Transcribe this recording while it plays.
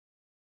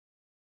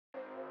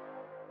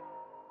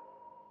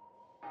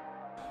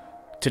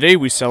Today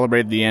we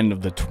celebrate the end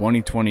of the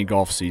 2020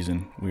 golf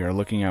season. We are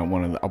looking at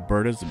one of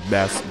Alberta's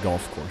best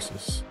golf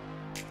courses.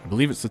 I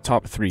believe it's the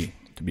top 3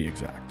 to be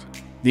exact.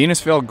 The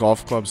Innisfail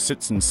Golf Club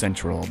sits in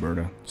central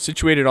Alberta.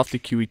 Situated off the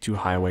QE2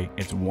 highway,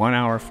 it's 1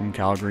 hour from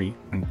Calgary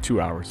and 2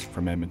 hours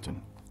from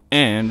Edmonton.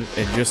 And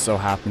it just so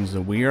happens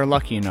that we are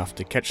lucky enough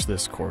to catch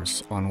this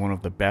course on one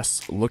of the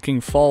best looking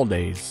fall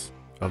days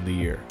of the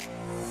year.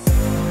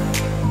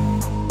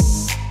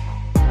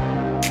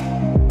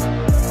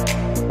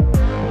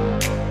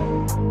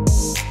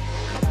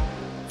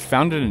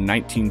 Founded in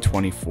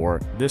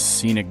 1924, this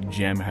scenic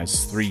gem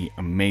has 3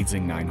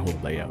 amazing 9-hole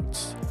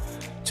layouts.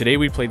 Today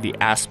we played the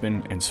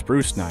Aspen and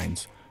Spruce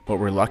 9s, but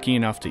we're lucky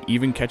enough to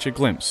even catch a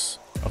glimpse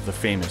of the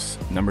famous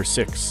number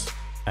 6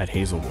 at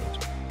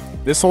Hazelwood.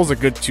 This hole's a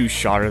good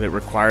 2-shotter that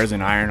requires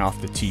an iron off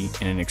the tee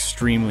and an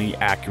extremely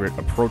accurate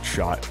approach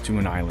shot to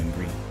an island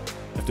green.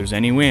 If there's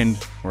any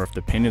wind, or if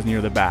the pin is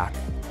near the back,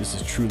 this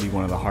is truly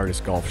one of the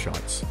hardest golf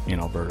shots in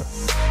Alberta.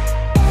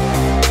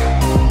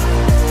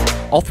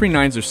 All 3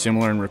 9s are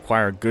similar and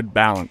require a good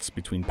balance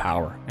between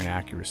power and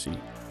accuracy.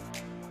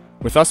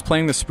 With us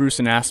playing the Spruce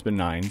and Aspen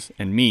 9s,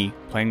 and me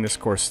playing this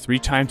course 3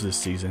 times this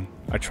season,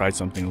 I tried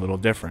something a little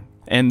different.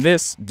 And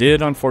this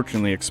did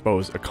unfortunately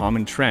expose a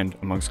common trend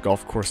amongst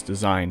golf course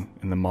design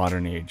in the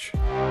modern age.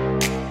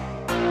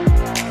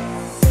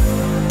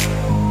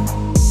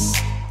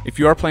 If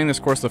you are playing this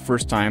course the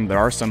first time, there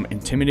are some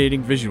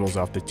intimidating visuals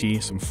off the tee,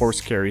 some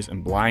forced carries,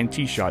 and blind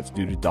tee shots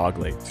due to dog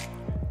legs.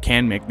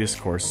 Can make this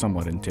course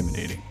somewhat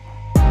intimidating.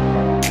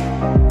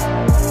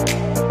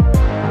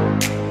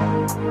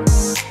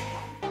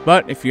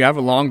 But if you have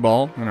a long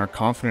ball and are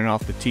confident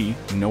off the tee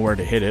and know where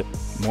to hit it,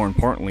 more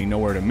importantly know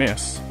where to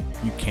miss,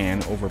 you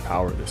can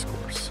overpower this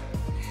course.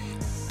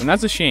 And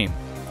that's a shame.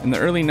 In the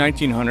early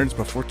 1900s,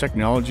 before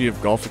technology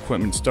of golf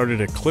equipment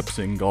started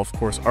eclipsing golf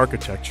course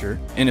architecture,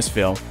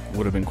 Innisfail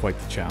would have been quite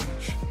the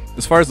challenge.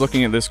 As far as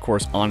looking at this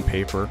course on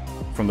paper,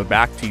 from the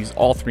back tees,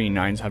 all 3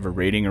 9s have a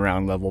rating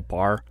around level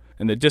par,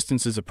 and the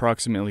distance is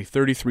approximately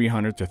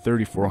 3,300 to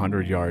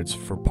 3,400 yards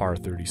for par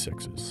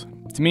 36s.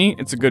 To me,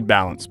 it's a good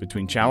balance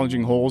between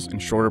challenging holes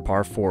and shorter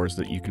par 4s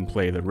that you can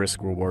play the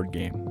risk-reward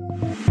game.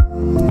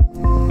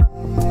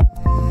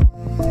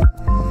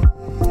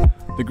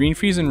 The green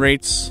fees and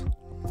rates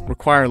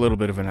require a little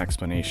bit of an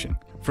explanation.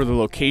 For the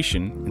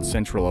location in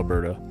central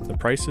Alberta, the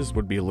prices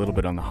would be a little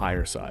bit on the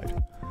higher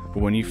side.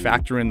 But when you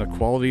factor in the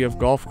quality of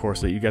golf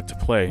course that you get to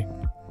play,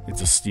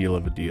 it's a steal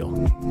of a deal.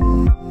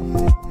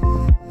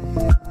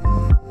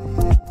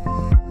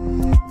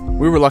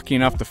 We were lucky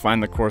enough to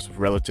find the course with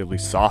relatively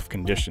soft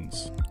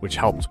conditions, which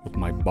helped with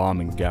my bomb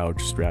and gouge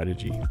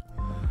strategy.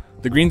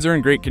 The greens are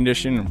in great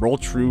condition and roll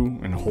true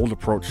and hold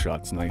approach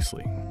shots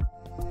nicely.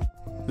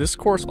 This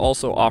course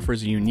also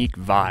offers a unique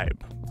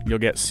vibe. You'll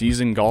get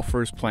seasoned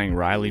golfers playing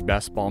Riley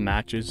best ball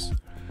matches.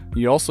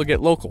 You also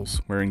get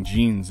locals wearing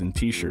jeans and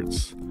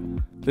t-shirts.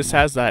 This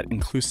has that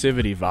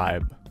inclusivity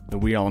vibe that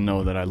we all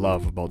know that I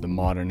love about the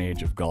modern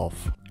age of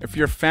golf. If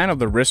you're a fan of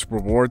the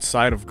risk-reward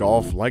side of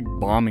golf, like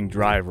bombing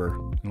driver,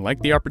 and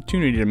like the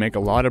opportunity to make a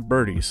lot of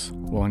birdies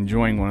while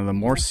enjoying one of the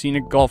more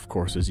scenic golf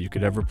courses you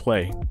could ever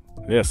play,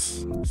 this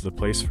is the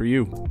place for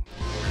you.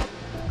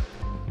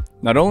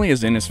 Not only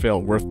is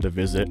Innisfail worth the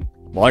visit,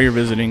 while you're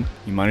visiting,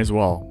 you might as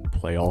well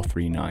play all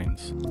 3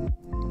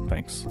 9s.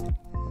 Thanks.